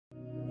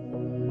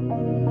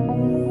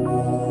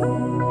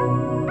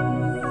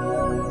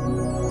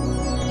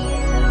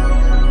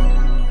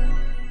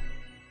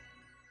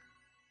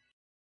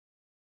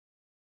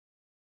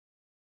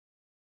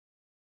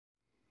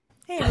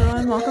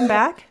welcome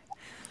back.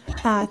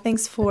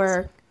 Thanks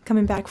for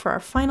coming back for our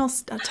final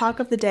talk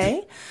of the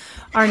day.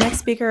 Our next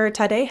speaker,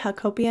 Tadeh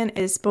Hakopian,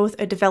 is both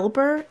a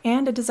developer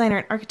and a designer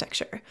in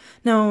architecture.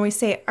 Now, when we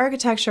say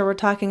architecture, we're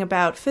talking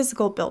about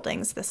physical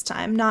buildings this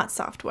time, not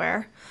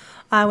software.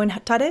 When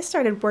Tadeh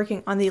started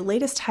working on the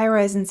latest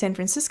high-rise in San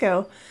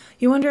Francisco,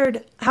 he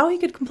wondered how he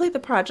could complete the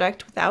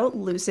project without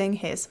losing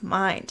his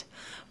mind.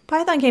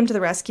 Python came to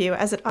the rescue,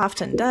 as it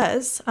often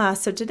does.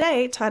 So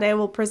today, Tadeh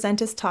will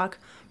present his talk,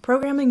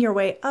 Programming Your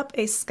Way Up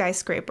a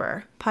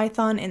Skyscraper,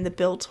 Python in the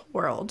Built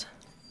World.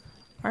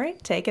 All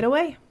right, take it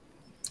away.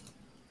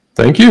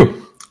 Thank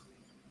you.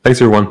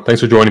 Thanks, everyone.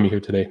 Thanks for joining me here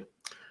today.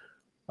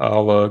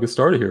 I'll get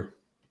started here.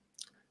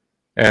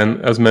 And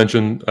as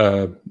mentioned,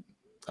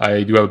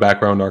 I do have a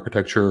background in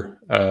architecture.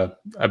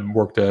 I've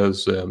worked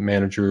as a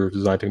manager,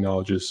 design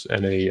technologist,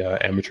 and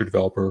a amateur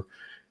developer,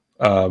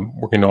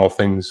 working on all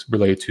things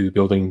related to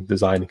building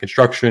design and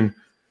construction,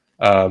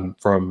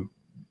 from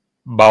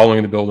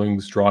modeling the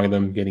buildings, drawing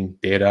them, getting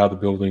data out of the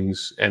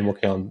buildings, and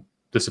working on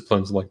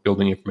disciplines like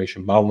building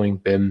information modeling,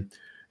 BIM,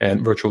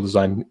 and virtual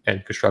design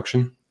and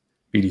construction,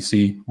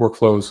 VDC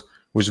workflows,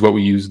 which is what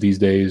we use these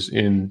days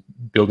in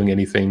building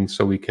anything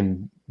so we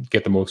can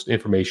get the most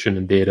information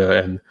and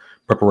data and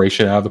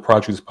preparation out of the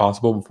project as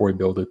possible before we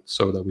build it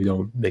so that we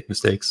don't make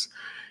mistakes.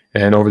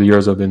 And over the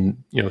years, I've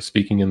been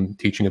speaking and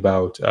teaching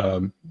about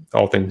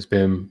all things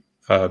BIM,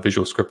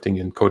 visual scripting,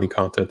 and coding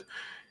content.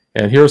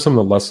 And here are some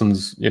of the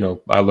lessons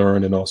I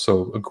learned, and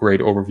also a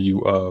great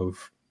overview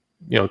of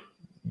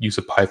use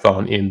of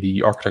Python in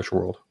the architecture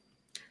world.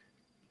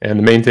 And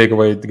the main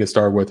takeaway to get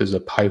started with is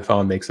that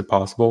Python makes it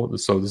possible.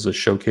 So this is a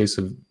showcase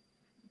of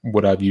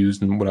what I've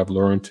used and what I've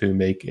learned to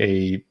make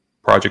a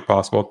project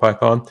possible with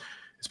Python.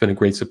 It's been a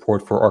great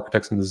support for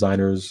architects and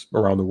designers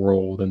around the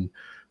world, and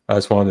I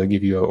just wanted to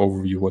give you an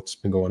overview of what's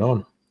been going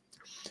on.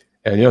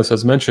 And yes,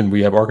 as mentioned,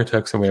 we have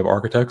architects and we have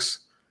architects.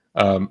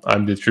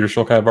 I'm the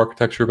traditional kind of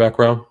architecture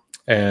background,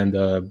 and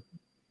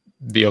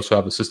they also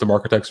have the system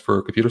architects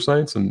for computer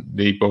science, and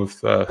they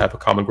both have a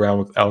common ground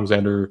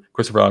with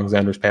Christopher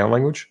Alexander's panel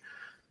language,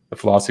 the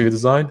philosophy of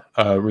design.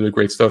 Really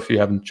great stuff. If you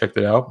haven't checked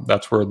it out,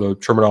 that's where the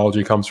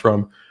terminology comes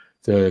from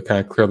to kind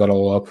of clear that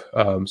all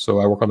up. So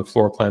I work on the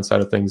floor plan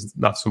side of things,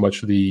 not so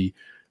much the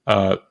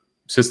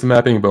system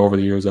mapping, but over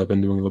the years I've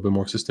been doing a little bit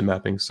more system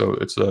mapping. So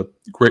it's a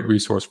great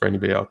resource for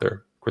anybody out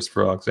there,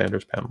 Christopher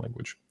Alexander's panel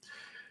language.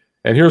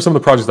 And here are some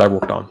of the projects I've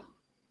worked on.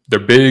 They're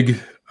big,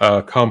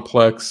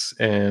 complex,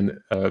 and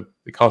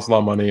they cost a lot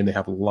of money, and they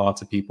have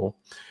lots of people,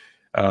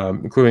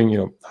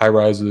 including high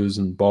rises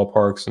and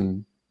ballparks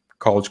and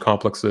college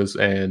complexes,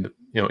 and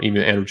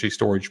even energy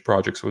storage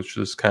projects, which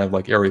is kind of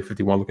like Area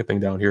 51 looking thing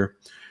down here.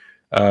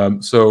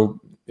 So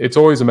it's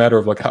always a matter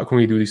of like, how can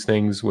we do these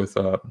things with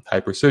high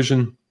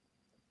precision,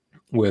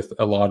 with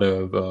a lot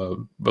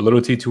of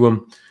validity to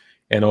them,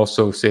 and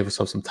also save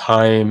ourselves some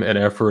time and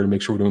effort and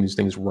make sure we're doing these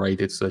things right.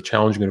 It's a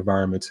challenging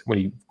environment when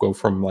you go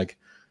from like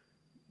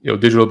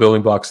digital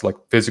building blocks, like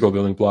physical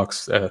building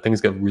blocks.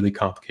 Things get really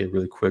complicated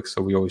really quick,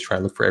 so we always try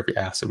and look for every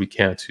asset we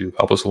can to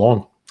help us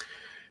along.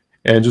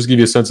 And just give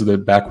you a sense of the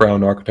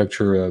background in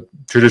architecture.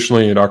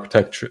 Traditionally in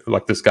architecture,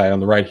 like this guy on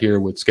the right here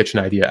would sketch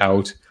an idea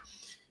out,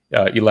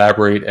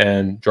 elaborate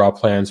and draw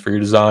plans for your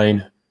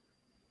design,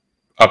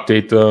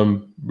 update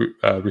them,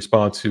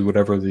 respond to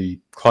whatever the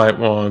client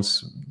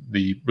wants,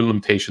 the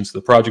limitations to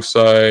the project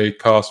side,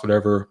 cost,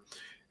 whatever.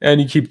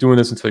 And you keep doing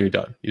this until you're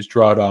done. You just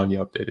draw it on, you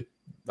update it.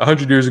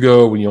 100 years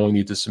ago, when you only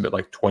need to submit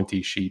like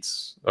 20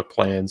 sheets of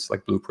plans,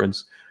 like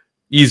blueprints,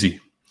 easy.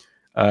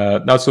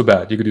 Not so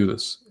bad. You could do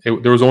this.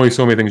 There was only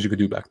so many things you could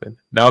do back then.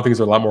 Now things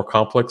are a lot more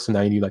complex, and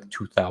now you need like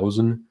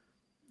 2,000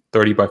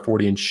 30 by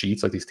 40 inch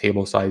sheets, like these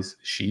table size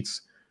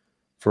sheets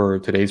for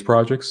today's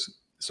projects.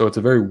 So it's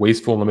a very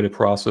wasteful and limited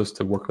process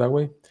to work that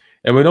way.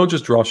 And we don't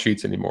just draw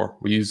sheets anymore.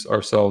 We use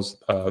ourselves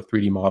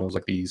 3D models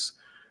like these.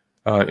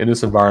 In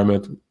this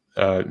environment,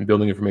 in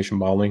building information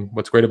modeling,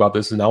 what's great about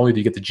this is not only do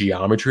you get the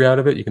geometry out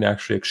of it, you can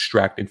actually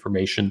extract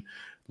information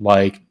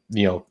like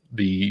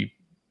the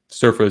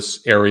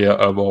surface area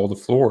of all the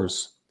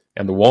floors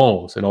and the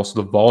walls, and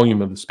also the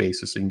volume of the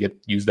spaces. So you can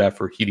use that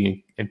for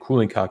heating and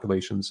cooling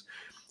calculations,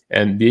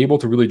 and be able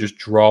to really just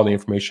draw the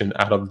information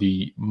out of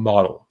the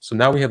model. So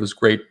now we have this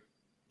great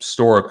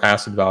store of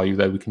asset value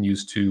that we can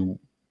use to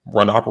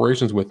run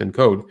operations with in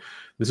code.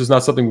 This is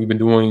not something we've been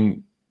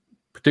doing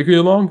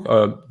particularly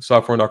long.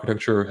 Software and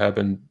architecture had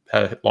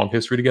a long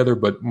history together,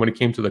 but when it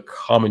came to the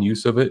common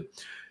use of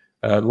it,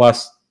 the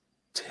last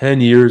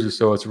 10 years or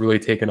so, it's really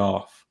taken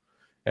off.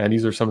 And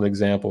these are some of the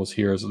examples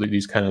here of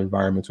these kind of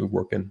environments we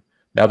work in.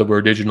 Now that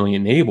we're digitally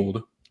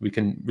enabled, we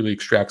can really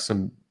extract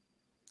some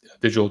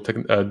digital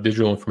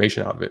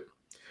information out of it.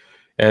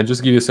 And just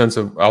to give you a sense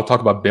of, I'll talk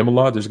about BIM a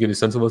lot, just to give you a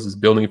sense of this, is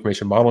building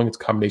information modeling. It's a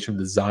combination of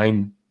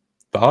design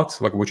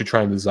thoughts, like what you're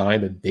trying to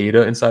design, the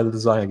data inside the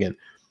design. Again,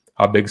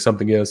 how big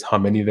something is, how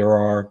many there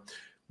are,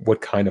 what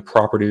kind of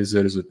properties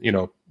it is,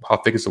 how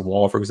thick is the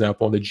wall, for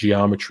example, and the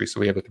geometry. So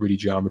we have a 3D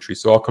geometry.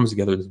 So it all comes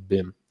together as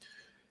BIM.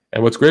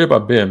 And what's great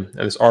about BIM,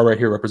 and this R right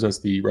here represents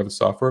the Revit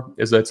software,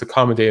 is that it's a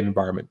common data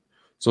environment.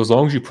 So as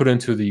long as you put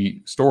into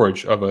the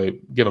storage of a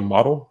given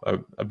model,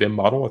 a BIM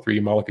model, a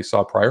 3D model like you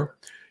saw prior,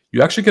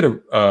 you actually get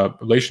a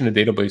relation to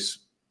database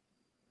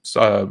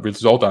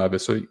result out of it.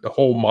 So the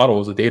whole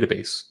model is a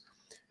database.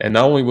 And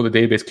not only will the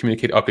database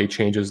communicate update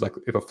changes, like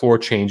if a floor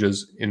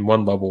changes in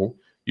one level,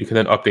 you can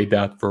then update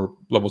that for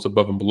levels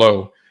above and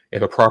below.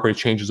 If a property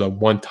changes on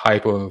one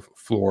type of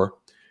floor,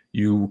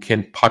 you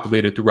can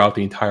populate it throughout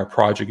the entire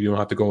project. You don't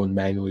have to go and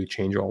manually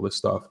change all this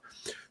stuff.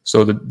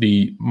 So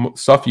the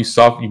stuff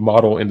you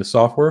model in the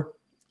software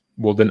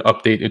will then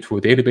update into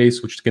a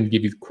database, which is going to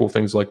give you cool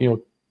things like,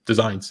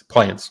 designs,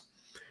 plans.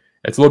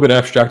 It's a little bit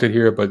abstracted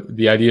here, but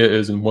the idea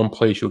is in one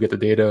place you'll get the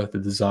data, the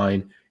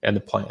design, and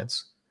the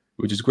plans,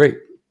 which is great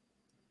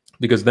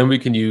because then we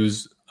can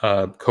use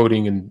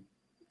coding and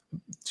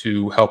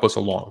to help us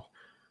along.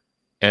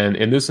 And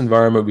in this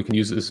environment, we can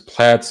use this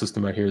plaid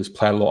system right here. This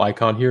plaid little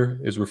icon here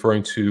is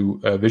referring to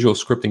a visual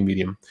scripting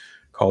medium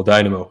called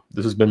Dynamo.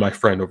 This has been my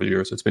friend over the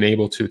years. It's been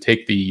able to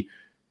take the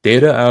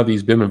data out of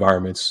these BIM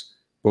environments,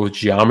 both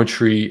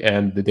geometry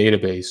and the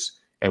database,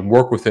 and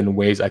work with it in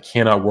ways I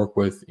cannot work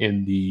with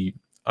in the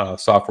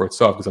software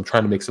itself, because I'm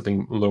trying to make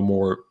something a little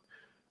more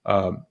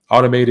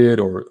automated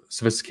or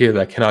sophisticated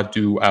that I cannot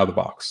do out of the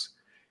box.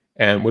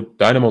 And what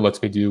Dynamo lets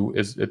me do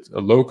is it's a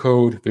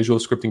low-code visual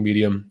scripting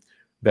medium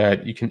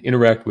that you can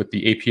interact with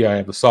the API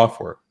of the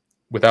software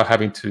without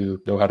having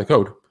to know how to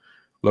code.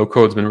 Low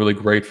code has been really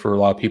great for a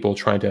lot of people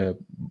trying to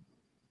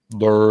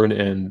learn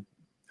and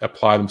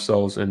apply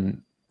themselves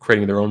in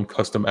creating their own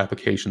custom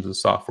applications and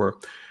software.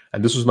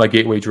 And this was my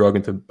gateway drug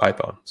into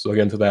Python. So I'll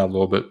get into that a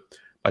little bit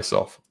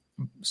myself.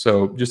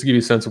 So just to give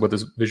you a sense of what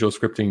this visual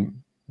scripting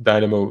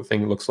Dynamo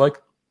thing looks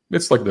like,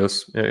 it's like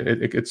this.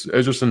 It's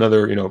just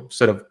another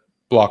set of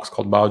blocks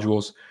called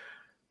modules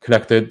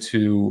connected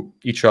to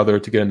each other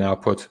to get an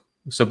output.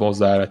 Simple as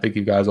that. I think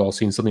you guys all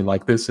seen something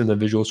like this in the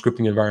visual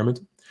scripting environment.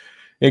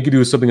 And you can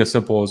do something as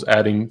simple as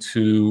adding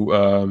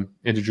two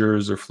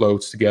integers or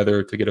floats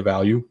together to get a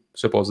value.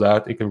 Simple as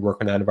that. It can work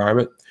in that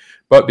environment.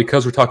 But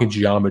because we're talking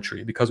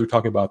geometry, because we're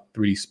talking about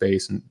 3D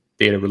space and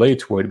data related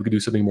to it, we can do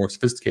something more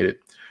sophisticated.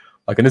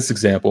 Like in this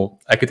example,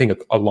 I could take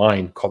a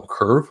line called a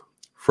curve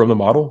from the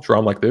model,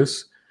 drawn like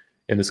this,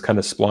 in this kind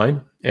of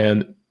spline,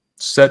 and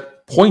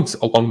set points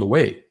along the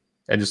way,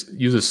 and just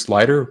use a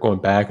slider going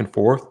back and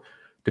forth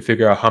to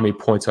figure out how many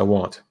points I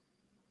want.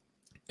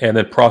 And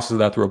then process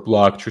that through a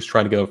block, just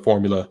trying to get a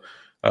formula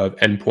of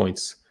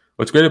endpoints.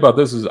 What's great about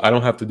this is I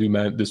don't have to do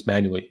this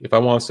manually. If I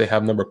want to say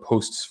have a number of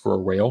posts for a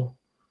rail,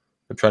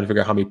 I'm trying to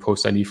figure out how many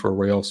posts I need for a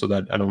rail so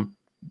that I don't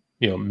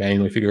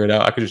manually figure it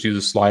out. I could just use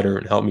a slider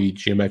and help me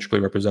geometrically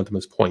represent them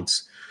as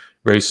points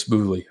very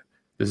smoothly.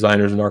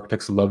 Designers and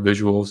architects love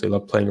visuals. They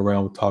love playing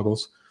around with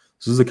toggles.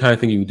 So this is the kind of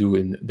thing you would do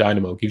in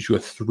Dynamo. It gives you a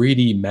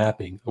 3D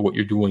mapping of what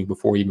you're doing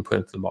before you even put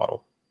it into the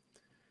model.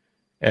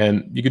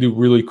 And you can do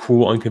really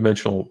cool,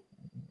 unconventional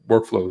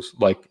workflows,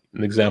 like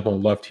an example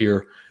on the left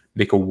here,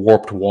 make a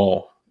warped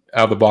wall.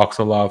 Out of the box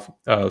on a lot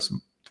of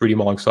 3D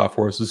modeling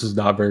softwares, this is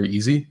not very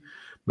easy,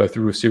 but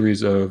through a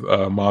series of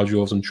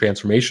modules and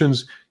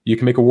transformations, you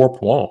can make a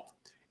warped wall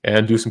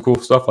and do some cool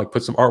stuff like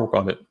put some artwork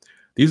on it.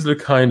 These are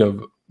the kind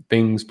of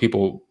things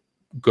people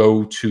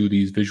go to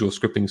these visual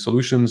scripting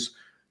solutions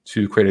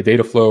to create a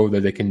data flow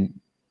that they can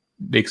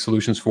make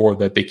solutions for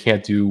that they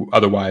can't do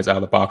otherwise out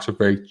of the box, or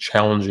very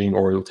challenging,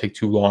 or it'll take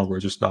too long, or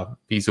it's just not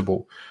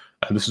feasible.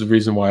 And this is the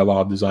reason why a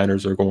lot of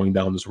designers are going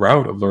down this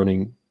route of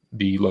learning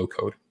the low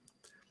code.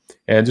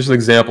 And just an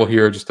example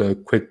here, just a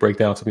quick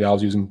breakdown, something I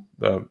was using,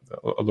 a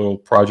little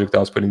project I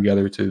was putting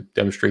together to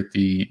demonstrate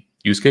the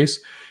use case,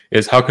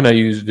 is how can I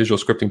use visual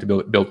scripting to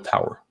build a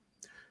tower?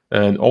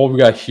 And all we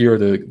got here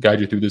to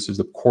guide you through this is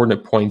the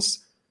coordinate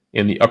points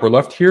in the upper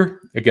left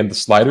here. Again, the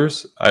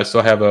sliders. I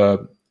still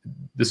have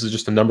this is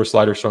just a number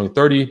slider showing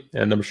 30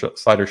 and a number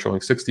slider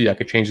showing 60. I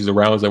can change these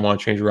around as I want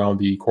to change around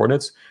the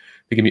coordinates.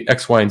 They give me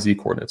X, Y, and Z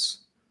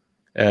coordinates.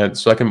 And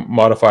so I can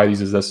modify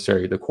these as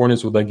necessary. The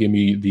coordinates will then give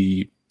me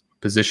the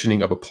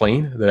positioning of a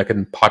plane that I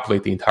can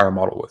populate the entire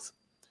model with.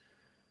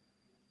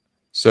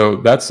 So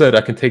that said,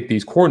 I can take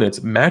these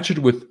coordinates, match it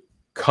with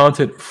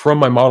content from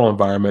my model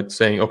environment,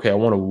 saying, okay, I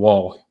want a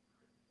wall,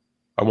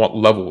 I want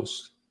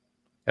levels,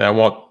 and I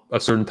want a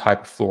certain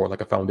type of floor,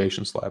 like a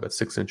foundation slab at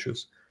 6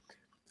 inches.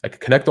 I can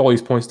connect all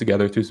these points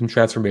together through some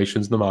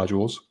transformations in the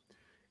modules.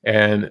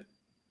 And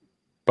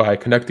by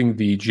connecting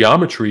the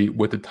geometry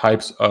with the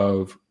types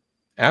of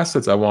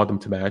assets I want them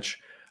to match,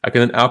 I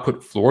can then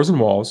output floors and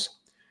walls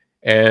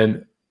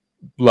and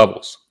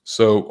levels.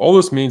 So all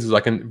this means is I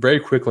can very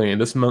quickly, in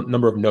this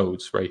number of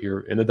nodes right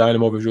here in the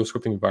Dynamo visual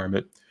scripting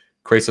environment,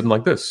 create something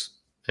like this,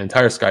 an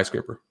entire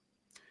skyscraper.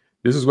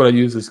 This is what I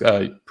use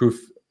as proof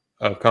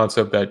of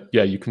concept that,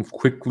 yeah, you can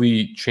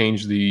quickly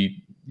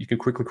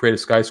create a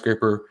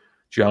skyscraper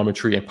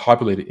geometry and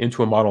populate it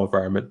into a model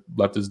environment.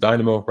 Left is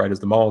Dynamo, right is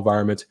the model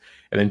environment,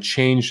 and then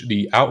change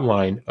the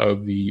outline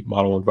of the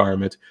model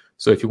environment.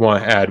 So if you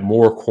want to add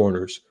more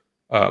corners,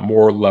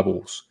 more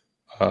levels,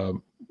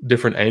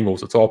 different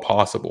angles, it's all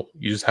possible.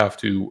 You just have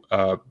to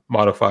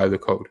modify the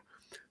code.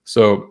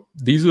 So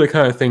these are the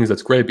kind of things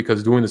that's great,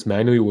 because doing this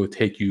manually will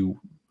take you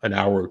an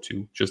hour or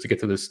two just to get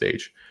to this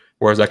stage.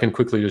 Whereas I can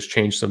quickly just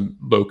change some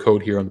low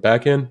code here on the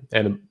back end,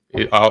 and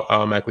it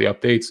automatically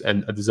updates,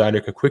 and a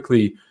designer can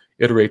quickly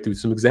iterate through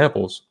some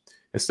examples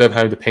instead of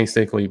having to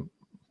painstakingly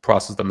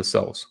process them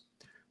themselves.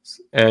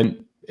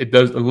 And it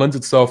lends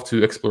itself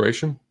to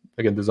exploration.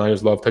 Again,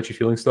 designers love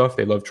touchy-feeling stuff.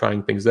 They love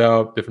trying things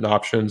out, different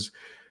options,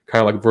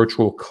 kind of like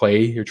virtual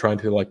clay. You're trying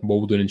to like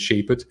mold it and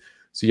shape it.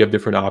 So you have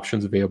different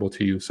options available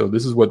to you. So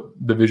this is what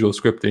the visual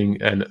scripting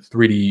and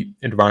 3D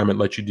environment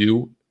lets you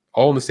do,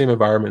 all in the same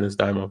environment as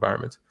Dynamo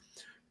environment.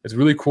 It's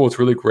really cool. It's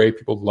really great.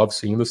 People love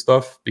seeing this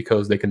stuff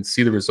because they can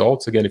see the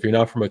results. Again, if you're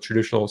not from a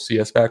traditional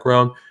CS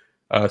background,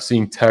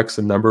 seeing text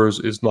and numbers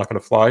is not going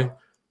to fly.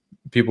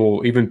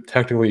 People, even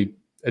technically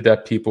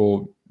adept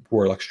people who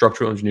are like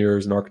structural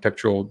engineers and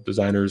architectural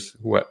designers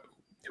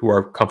who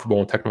are comfortable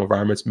in technical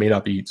environments, may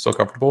not be so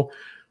comfortable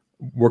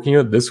working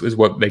it. This is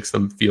what makes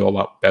them feel a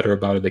lot better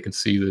about it. They can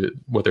see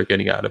what they're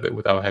getting out of it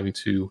without having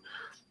to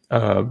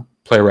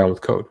play around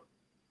with code.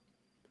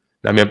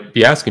 Now, I mean,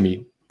 be asking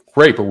me,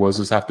 great, but what does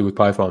this have to do with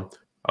Python?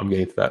 I'm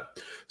getting to that.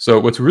 So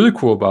what's really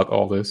cool about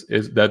all this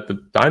is that the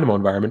Dynamo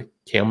environment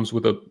comes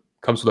with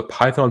a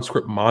Python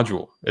script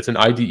module. It's an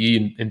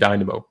IDE in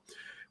Dynamo,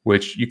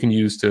 which you can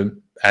use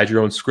to add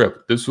your own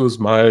script. This was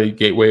my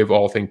gateway of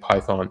all things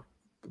Python.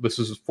 This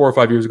was 4 or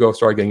 5 years ago I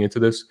started getting into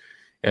this.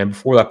 And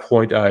before that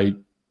point, I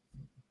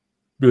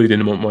really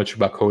didn't know much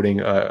about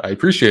coding. I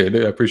appreciated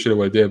it. I appreciated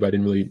what I did, but I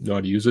didn't really know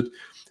how to use it.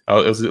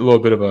 It was a little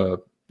bit of a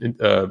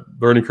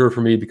learning curve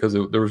for me because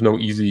there was no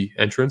easy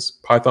entrance.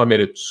 Python made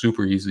it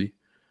super easy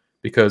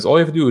because all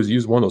you have to do is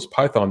use one of those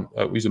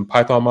use a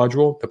Python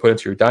module to put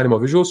into your Dynamo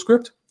visual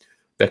script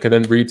that can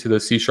then read to the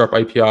C#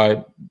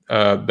 API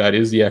that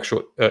is the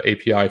actual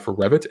API for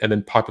Revit, and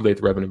then populate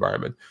the Revit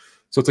environment.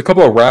 So it's a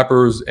couple of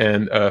wrappers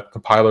and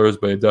compilers,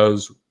 but it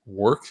does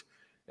work.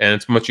 And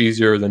it's much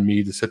easier than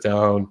me to sit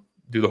down,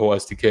 do the whole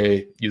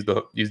SDK, use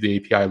the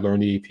API, learn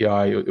the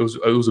API. It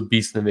was a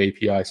beast in the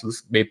API. So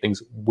this made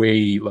things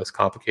way less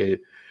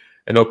complicated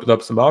and opened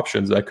up some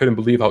options. I couldn't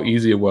believe how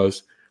easy it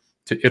was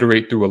to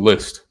iterate through a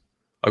list.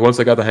 Like once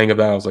I got the hang of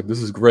that, I was like,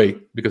 this is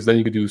great, because then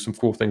you could do some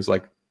cool things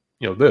like,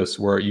 this,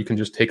 where you can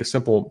just take a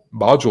simple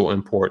module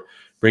import,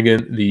 bring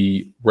in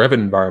the Revit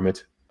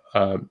environment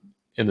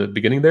in the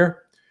beginning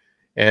there,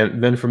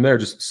 and then from there,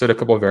 just set a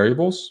couple of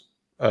variables,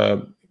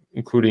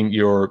 including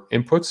your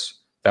inputs.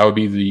 That would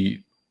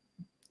be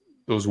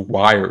those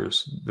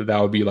wires.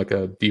 That would be like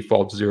a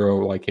default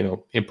 0, like,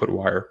 input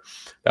wire.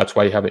 That's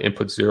why you have an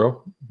input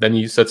 0. Then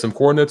you set some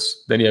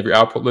coordinates, then you have your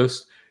output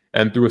list,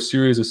 and through a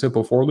series of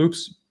simple for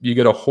loops, you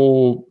get a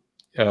whole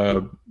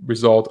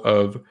result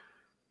of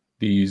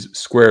these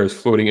squares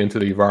floating into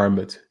the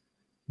environment,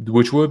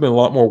 which would have been a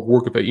lot more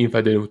work if I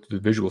did it with the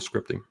visual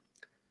scripting.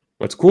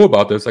 What's cool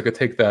about this, I could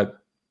take that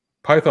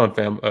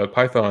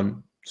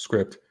Python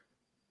script,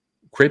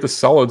 create the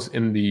solids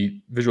in the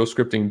visual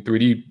scripting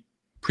 3D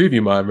preview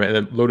environment,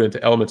 and then load it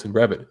into elements in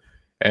Revit.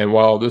 And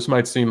while this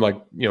might seem like,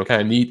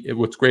 kind of neat,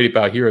 what's great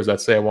about here is,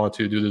 let's say I want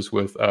to do this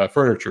with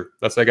furniture.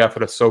 Let's say I got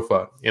for the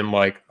sofa in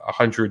like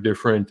 100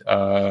 different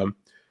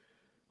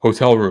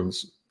hotel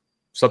rooms,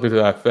 something to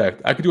that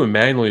effect. I could do it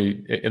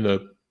manually in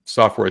the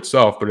software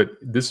itself, but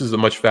this is a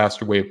much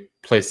faster way of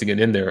placing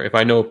it in there. If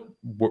I know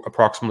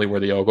approximately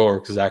where they all go, or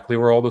exactly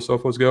where all the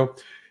sofas go,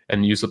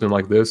 and use something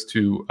like this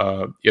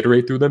to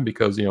iterate through them,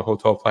 because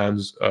hotel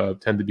plans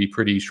tend to be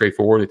pretty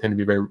straightforward. They tend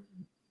to be very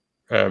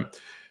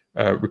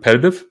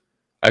repetitive.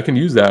 I can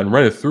use that and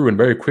run it through, and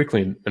very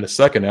quickly, in a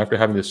second after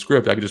having this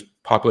script, I can just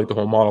populate the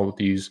whole model with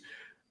these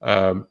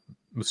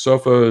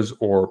sofas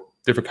or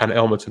different kind of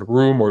elements in a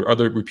room, or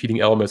other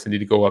repeating elements that need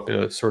to go up in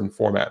a certain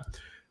format,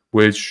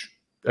 which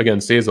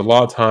again saves a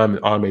lot of time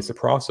and automates the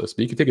process.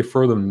 But you can take it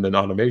further than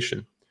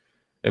automation.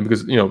 And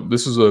because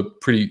this is a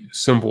pretty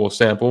simple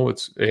sample,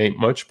 it ain't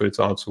much, but it's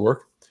honest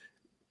work.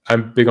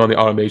 I'm big on the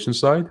automation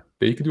side,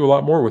 but you can do a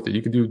lot more with it.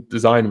 You can do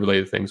design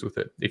related things with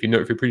it. If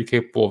you're pretty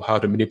capable of how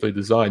to manipulate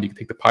design, you can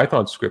take the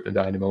Python script in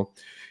Dynamo,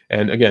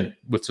 and again,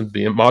 with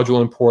the module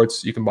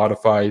imports, you can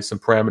modify some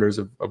parameters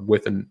of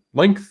width and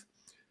length.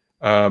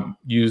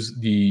 Use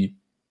the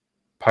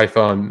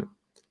Python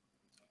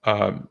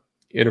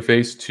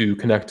interface to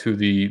connect to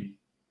the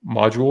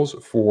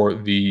modules for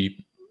the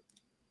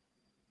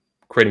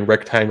creating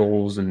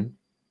rectangles and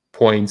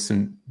points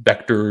and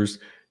vectors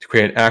to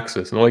create an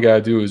axis. And all you got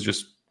to do is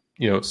just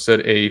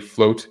set a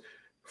float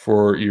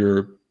for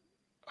your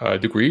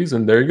degrees,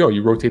 and there you go.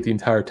 You rotate the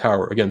entire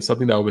tower. Again,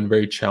 something that would have been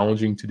very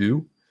challenging to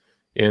do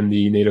in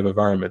the native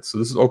environment. So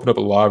this has opened up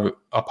a lot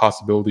of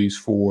possibilities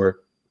for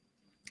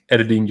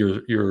editing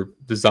your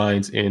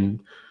designs in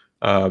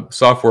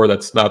software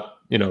that's not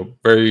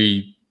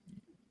very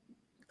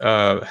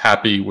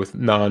happy with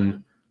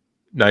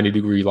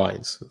non-90-degree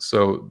lines.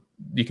 So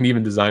you can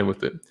even design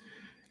with it,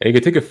 and you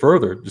can take it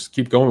further. Just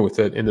keep going with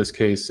it in this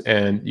case,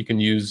 and you can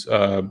use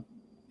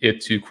it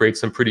to create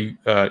some pretty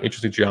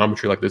interesting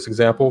geometry, like this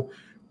example,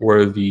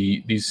 where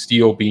these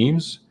steel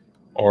beams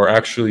are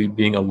actually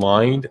being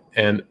aligned,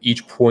 and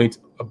each point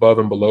above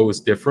and below is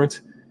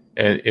different,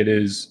 and it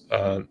is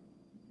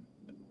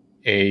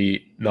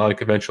a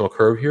non-conventional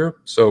curve here.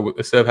 So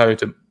instead of having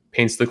to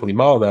painstakingly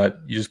model that,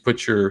 you just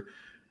put your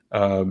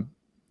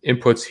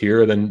inputs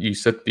here, and then you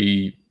set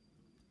the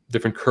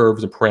different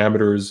curves and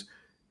parameters,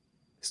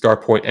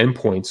 start point,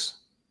 endpoints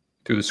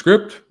through the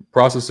script,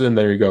 process it, and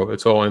there you go.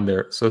 It's all in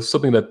there. So it's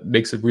something that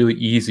makes it really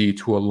easy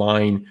to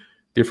align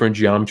different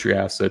geometry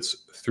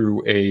assets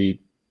through a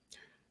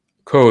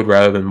code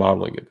rather than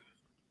modeling it.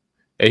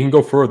 And you can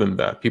go further than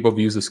that. People have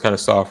used this kind of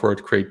software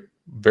to create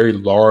very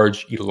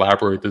large,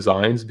 elaborate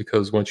designs,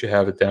 because once you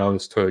have it down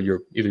as to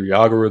either your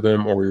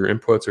algorithm or your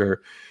inputs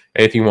or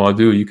anything you want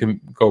to do, you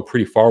can go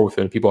pretty far with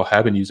it. And people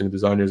have been using,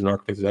 designers and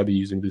architects have been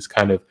using this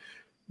kind of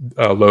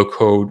low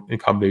code in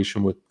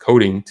combination with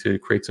coding to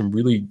create some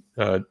really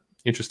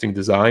interesting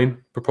design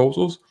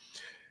proposals.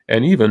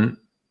 And even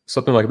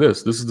something like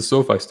this. This is the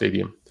SoFi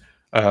Stadium.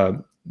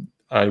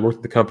 I worked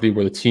at the company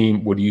where the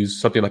team would use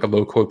something like a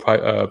low code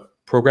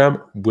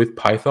program with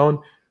Python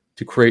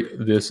to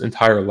create this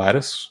entire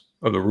lattice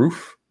of the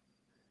roof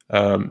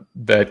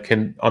that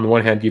can, on the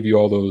one hand, give you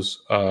all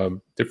those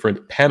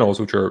different panels,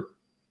 which are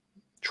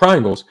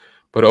triangles,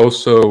 but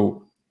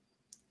also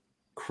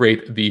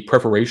create the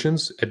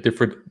perforations at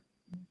different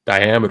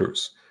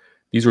diameters.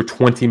 These were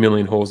 20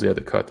 million holes they had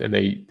to cut, and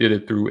they did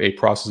it through a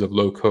process of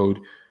low code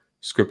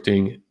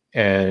scripting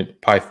and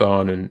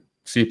Python and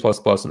C++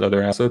 and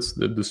other assets.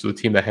 This is the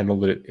team that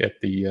handled it at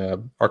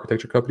the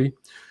architecture company.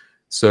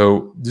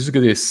 So this is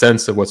going to give you a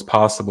sense of what's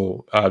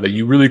possible that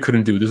you really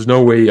couldn't do. There's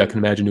no way I can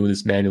imagine doing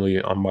this manually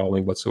on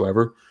modeling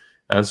whatsoever.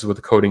 And this is what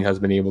the coding has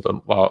been able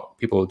to allow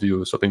people to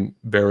do, something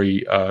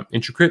very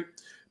intricate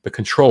but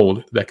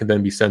controlled that can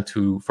then be sent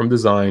from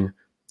design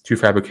to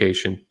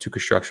fabrication to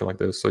construction like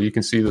this. So you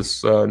can see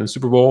this in the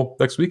Super Bowl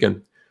next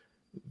weekend.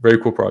 Very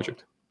cool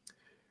project.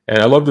 And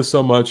I love this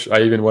so much,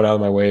 I even went out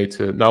of my way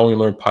to not only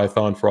learn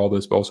Python for all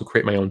this, but also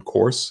create my own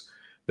course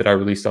that I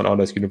released on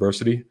Autodesk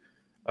University.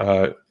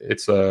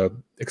 It's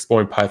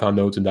exploring Python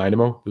nodes in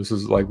Dynamo. This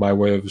is like my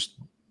way of just,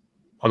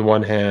 on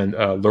one hand,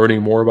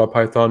 learning more about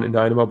Python in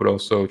Dynamo, but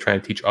also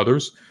trying to teach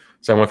others.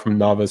 So I went from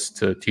novice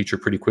to teacher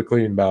pretty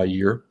quickly in about a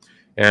year.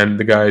 And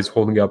the guys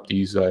holding up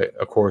these,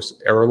 of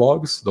course, error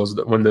logs. Those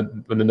are when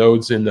the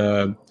nodes in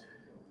the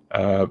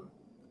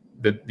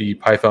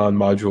Python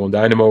module in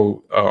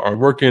Dynamo aren't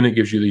working, it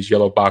gives you these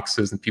yellow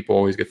boxes, and people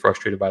always get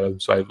frustrated by them.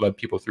 So I've led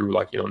people through,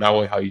 like, not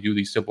only how you do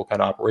these simple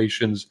kind of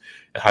operations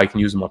and how you can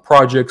use them on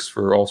projects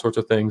for all sorts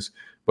of things,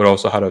 but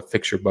also how to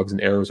fix your bugs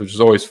and errors, which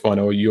is always fun.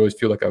 You always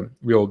feel like a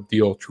real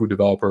deal true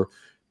developer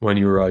when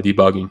you're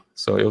debugging.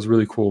 So it was a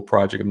really cool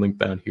project and linked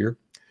down here.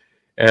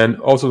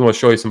 And also I want to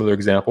show you some other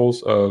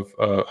examples of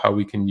how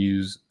we can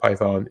use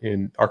Python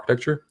in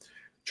architecture.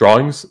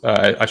 Drawings,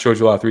 I showed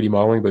you a lot of 3D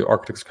modeling, but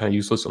architects are kind of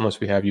useless unless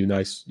we have you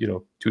nice,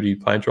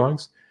 2D plant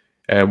drawings.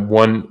 And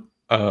one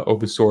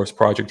open source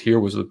project here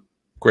was a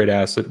great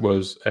asset,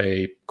 was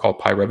called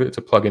PyRevit. It's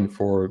a plugin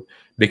for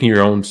making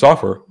your own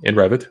software in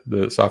Revit,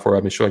 the software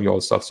I've been showing you all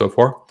the stuff so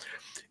far.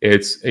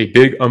 It's a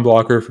big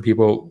unblocker for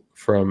people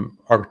from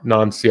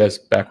non-CS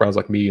backgrounds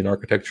like me in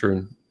architecture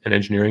and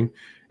engineering.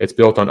 It's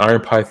built on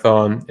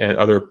IronPython and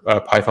other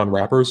Python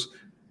wrappers,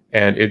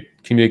 and it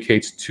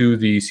communicates to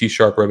the C#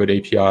 Revit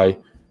API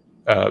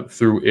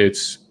through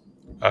its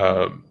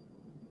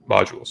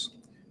modules.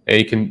 And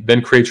you can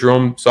then create your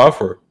own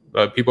software.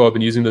 People have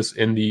been using this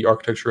in the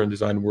architecture and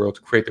design world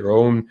to create their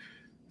own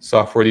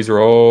software. These are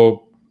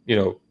all,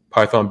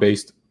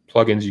 Python-based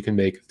plugins you can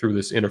make through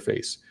this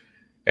interface.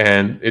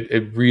 And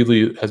it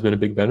really has been a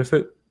big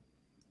benefit.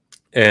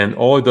 And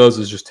all it does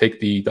is just take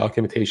the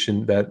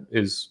documentation that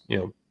is,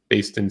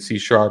 based in C#,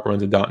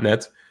 runs in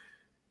 .NET,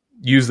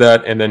 use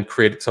that, and then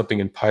create something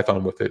in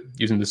Python with it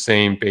using the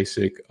same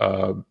basic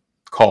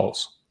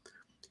calls.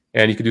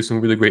 And you can do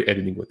some really great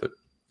editing with it.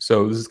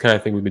 So this is the kind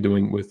of thing we've been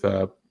doing with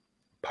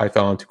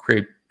Python to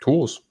create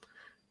tools.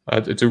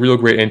 It's a real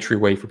great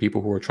entryway for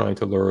people who are trying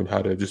to learn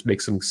how to just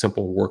make some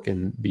simple work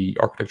in the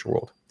architecture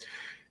world.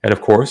 And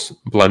of course,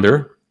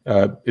 Blender.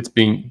 It's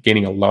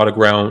gaining a lot of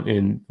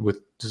ground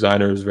with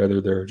designers, whether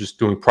they're just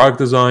doing product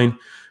design,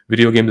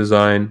 video game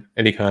design,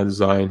 any kind of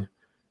design.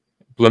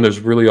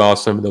 Blender's really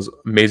awesome. It does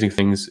amazing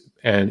things,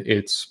 and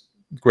it's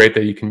great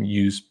that you can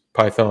use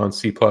Python,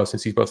 C++,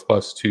 and C++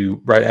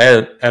 to write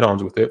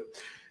add-ons with it.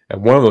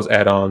 And one of those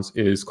add-ons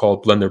is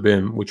called Blender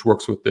BIM, which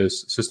works with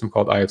this system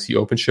called IFC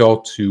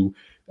OpenShell to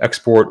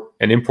export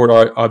and import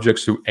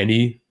objects to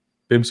any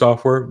BIM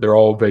software. They're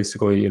all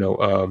basically,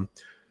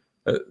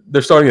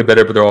 they're starting to get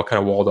better, but they're all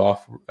kind of walled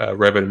off.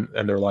 Revit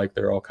and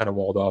they're all kind of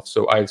walled off.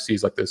 So IFC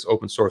is like this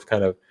open source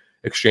kind of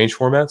exchange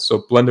format.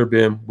 So Blender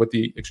BIM with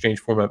the exchange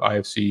format of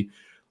IFC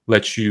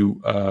lets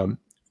you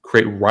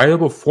create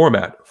writable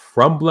format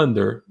from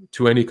Blender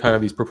to any kind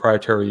of these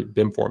proprietary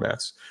BIM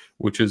formats,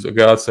 which is a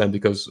godsend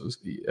because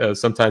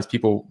sometimes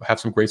people have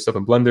some great stuff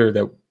in Blender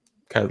that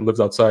kind of lives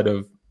outside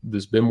of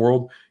this BIM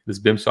world, this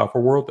BIM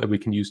software world that we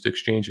can use to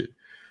exchange it.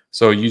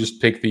 So you just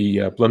take the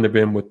Blender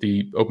BIM with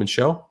the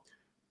OpenShell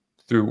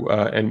through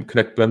and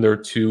connect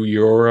Blender to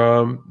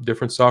your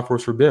different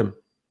softwares for BIM.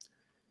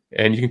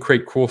 And you can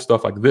create cool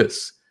stuff like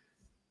this.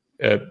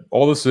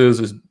 All this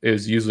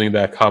is using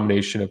that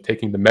combination of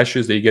taking the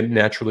meshes that you get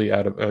naturally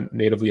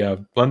natively out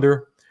of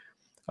Blender,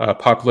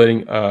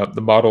 populating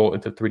the model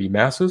into 3D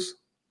masses,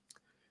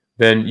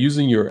 then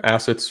using your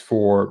assets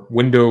for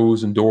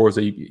windows and doors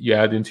that you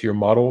add into your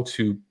model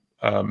to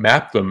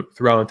map them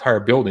throughout an entire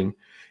building.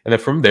 And then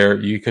from there,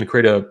 you can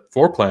create a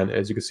floor plan,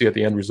 as you can see at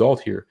the end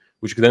result here,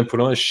 which you can then put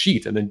on a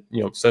sheet and then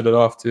send it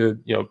off to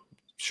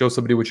show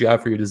somebody what you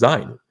have for your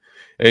design.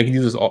 And you can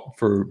use this all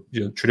for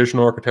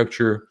traditional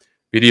architecture,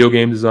 video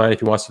game design,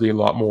 if you want to be a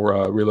lot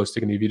more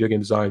realistic in the video game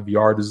design,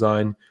 VR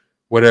design,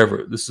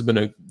 whatever. This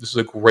is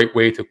a great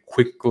way to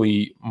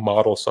quickly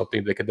model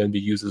something that can then be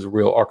used as a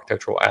real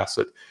architectural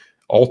asset,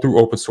 all through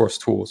open source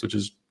tools, which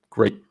is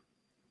great.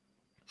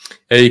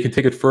 And you can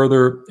take it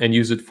further and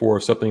use it for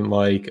something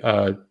like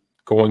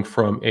going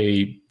from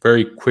a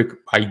very quick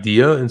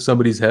idea in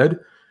somebody's head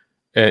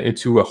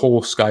into a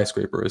whole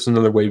skyscraper. It's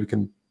another way we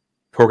can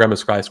program a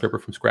skyscraper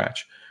from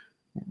scratch.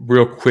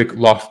 Real quick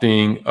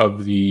lofting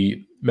of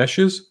the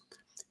meshes,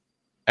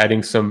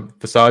 adding some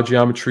facade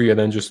geometry, and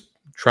then just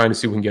trying to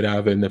see what we can get out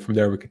of it. And then from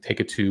there, we can take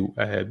it to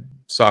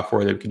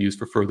software that we can use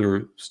for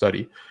further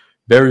study.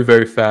 Very,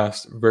 very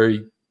fast,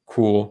 very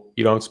cool.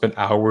 You don't spend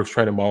hours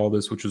trying to model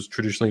this, which is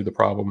traditionally the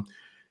problem.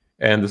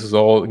 And this is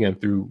all, again,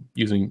 through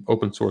using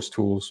open source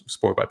tools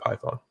supported by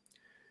Python.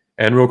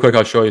 And real quick,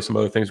 I'll show you some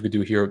other things we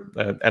do here.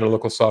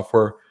 Analytical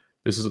software.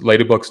 This is a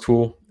Ladybug's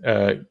tool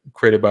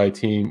created by a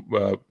team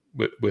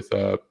with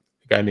a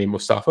guy named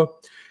Mustafa.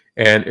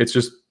 And it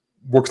just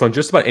works on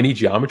just about any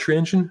geometry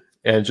engine,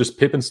 and just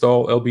pip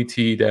install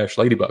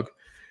lbt-ladybug.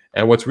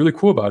 And what's really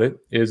cool about it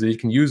is that you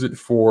can use it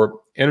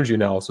for energy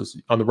analysis.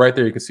 On the right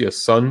there, you can see a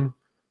sun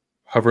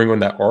hovering on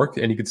that arc,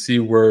 and you can see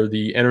where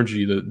the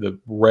energy, the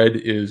red,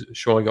 is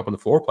showing up on the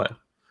floor plan.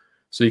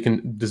 So you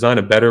can design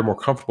a better, more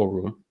comfortable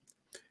room,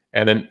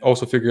 and then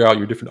also figure out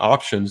your different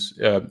options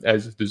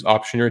as there's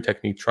optioneering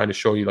technique trying to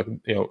show you, like,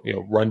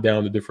 run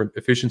down the different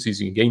efficiencies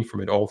you can gain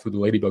from it, all through the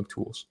Ladybug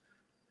tools.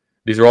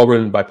 These are all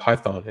written by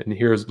Python, and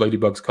here's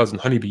Ladybug's cousin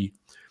Honeybee,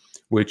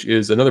 which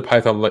is another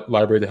Python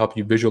library to help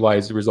you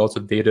visualize the results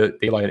of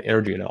daylight and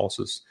energy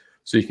analysis,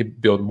 so you can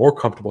build more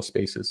comfortable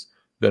spaces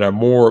that are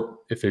more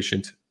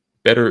efficient,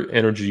 better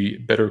energy,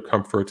 better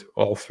comfort,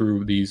 all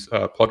through these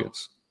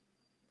plugins.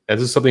 And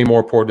this is something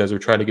more important as we're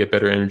trying to get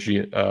better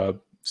energy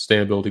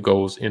sustainability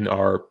goals in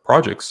our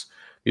projects.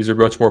 These are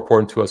much more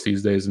important to us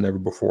these days than ever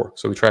before.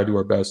 So we try to do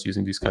our best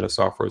using these kind of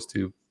softwares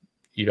to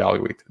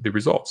evaluate the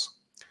results.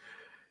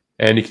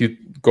 And if you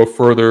go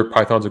further,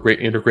 Python's a great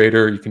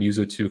integrator. You can use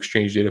it to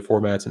exchange data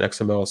formats in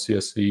XML,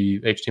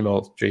 CSV,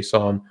 HTML,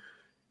 JSON.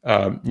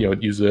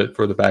 Use it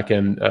for the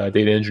backend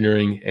data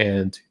engineering,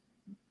 and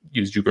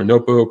use Jupyter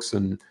Notebooks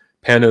and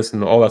Pandas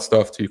and all that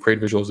stuff to create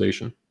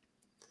visualization.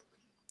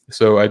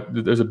 So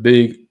there's a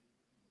big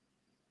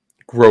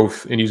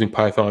growth in using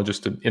Python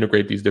just to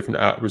integrate these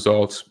different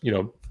results,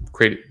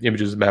 create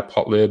images,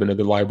 matplotlib, and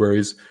other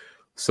libraries.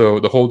 So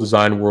the whole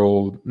design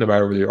world, no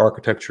matter whether you're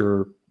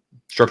architecture,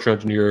 structural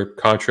engineer,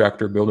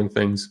 contractor, building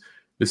things,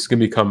 this is going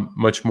to become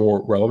much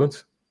more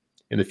relevant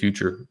in the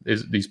future,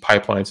 is these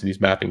pipelines and these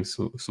mapping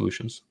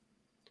solutions.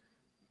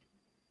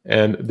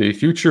 And the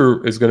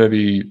future is going to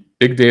be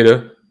big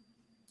data,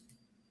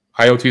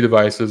 IoT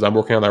devices. I'm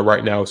working on that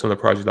right now with some of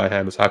the projects I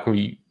have. Is how can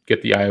we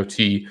get the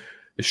IoT,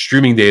 the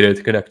streaming data,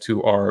 to connect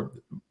to our,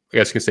 I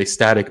guess you can say,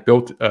 static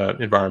built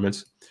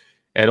environments,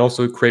 and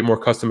also create more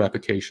custom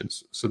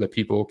applications so that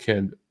people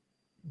can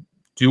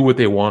do what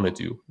they want to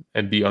do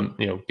and be on,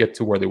 get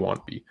to where they want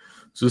to be.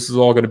 So this is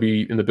all going to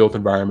be in the built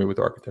environment with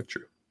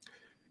architecture.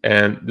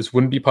 And this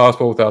wouldn't be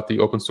possible without the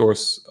open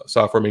source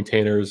software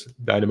maintainers,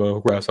 Dynamo,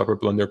 Grasshopper,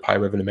 Blender,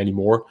 PyRev, and many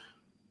more.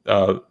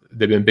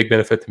 They've been a big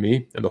benefit to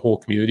me and the whole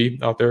community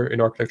out there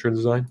in architecture and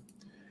design.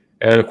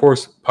 And of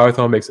course,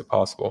 Python makes it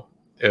possible.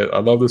 I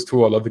love this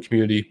tool. I love the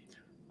community.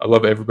 I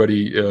love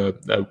everybody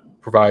that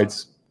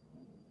provides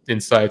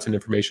insights and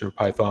information for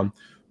Python.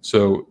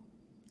 So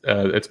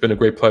it's been a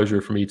great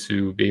pleasure for me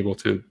to be able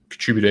to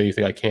contribute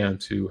anything I can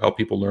to help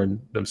people learn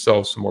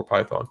themselves some more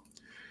Python.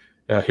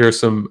 Here's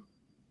some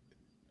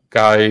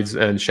guides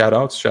and shout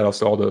outs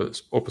to all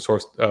the open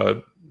source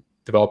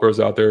developers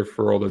out there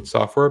for all the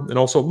software, and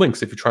also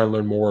links if you try and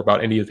learn more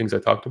about any of the things I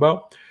talked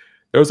about.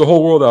 There's a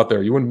whole world out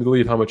there. You wouldn't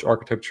believe how much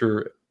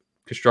architecture,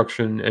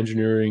 construction,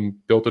 engineering,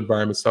 built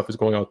environment stuff is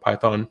going on with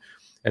Python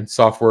and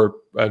software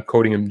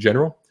coding in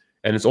general,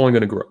 and it's only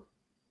going to grow.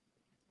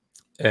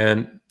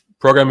 And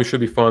programming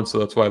should be fun, so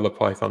that's why I love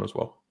Python as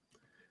well.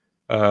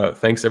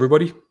 Thanks,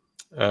 everybody.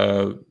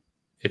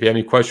 If you have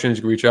any questions,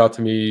 you can reach out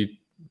to me,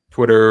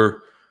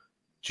 Twitter,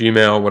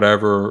 Gmail,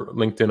 whatever,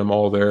 LinkedIn, I'm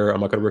all there.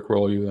 I'm not going to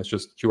rickroll you. That's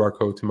just QR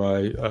code to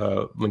my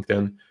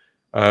LinkedIn.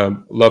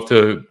 Love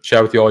to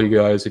chat with all you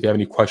guys. If you have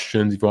any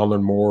questions, if you want to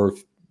learn more,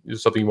 if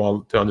there's something you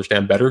want to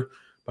understand better,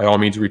 by all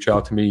means, reach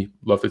out to me.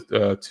 Love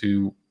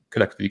to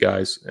connect with you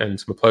guys. And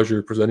it's my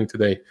pleasure presenting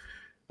today.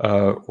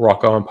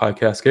 Rock on,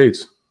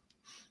 PyCascades.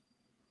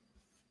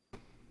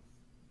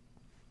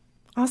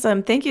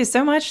 Awesome. Thank you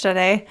so much,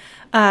 Tadeh.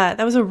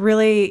 That was a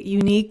really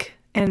unique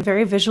and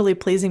very visually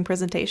pleasing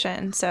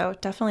presentation. So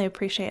definitely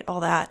appreciate all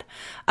that.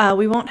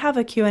 We won't have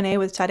a Q&A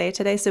with Tadeh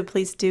today, so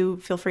please do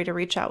feel free to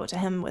reach out to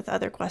him with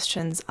other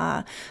questions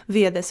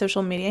via the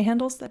social media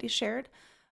handles that he shared.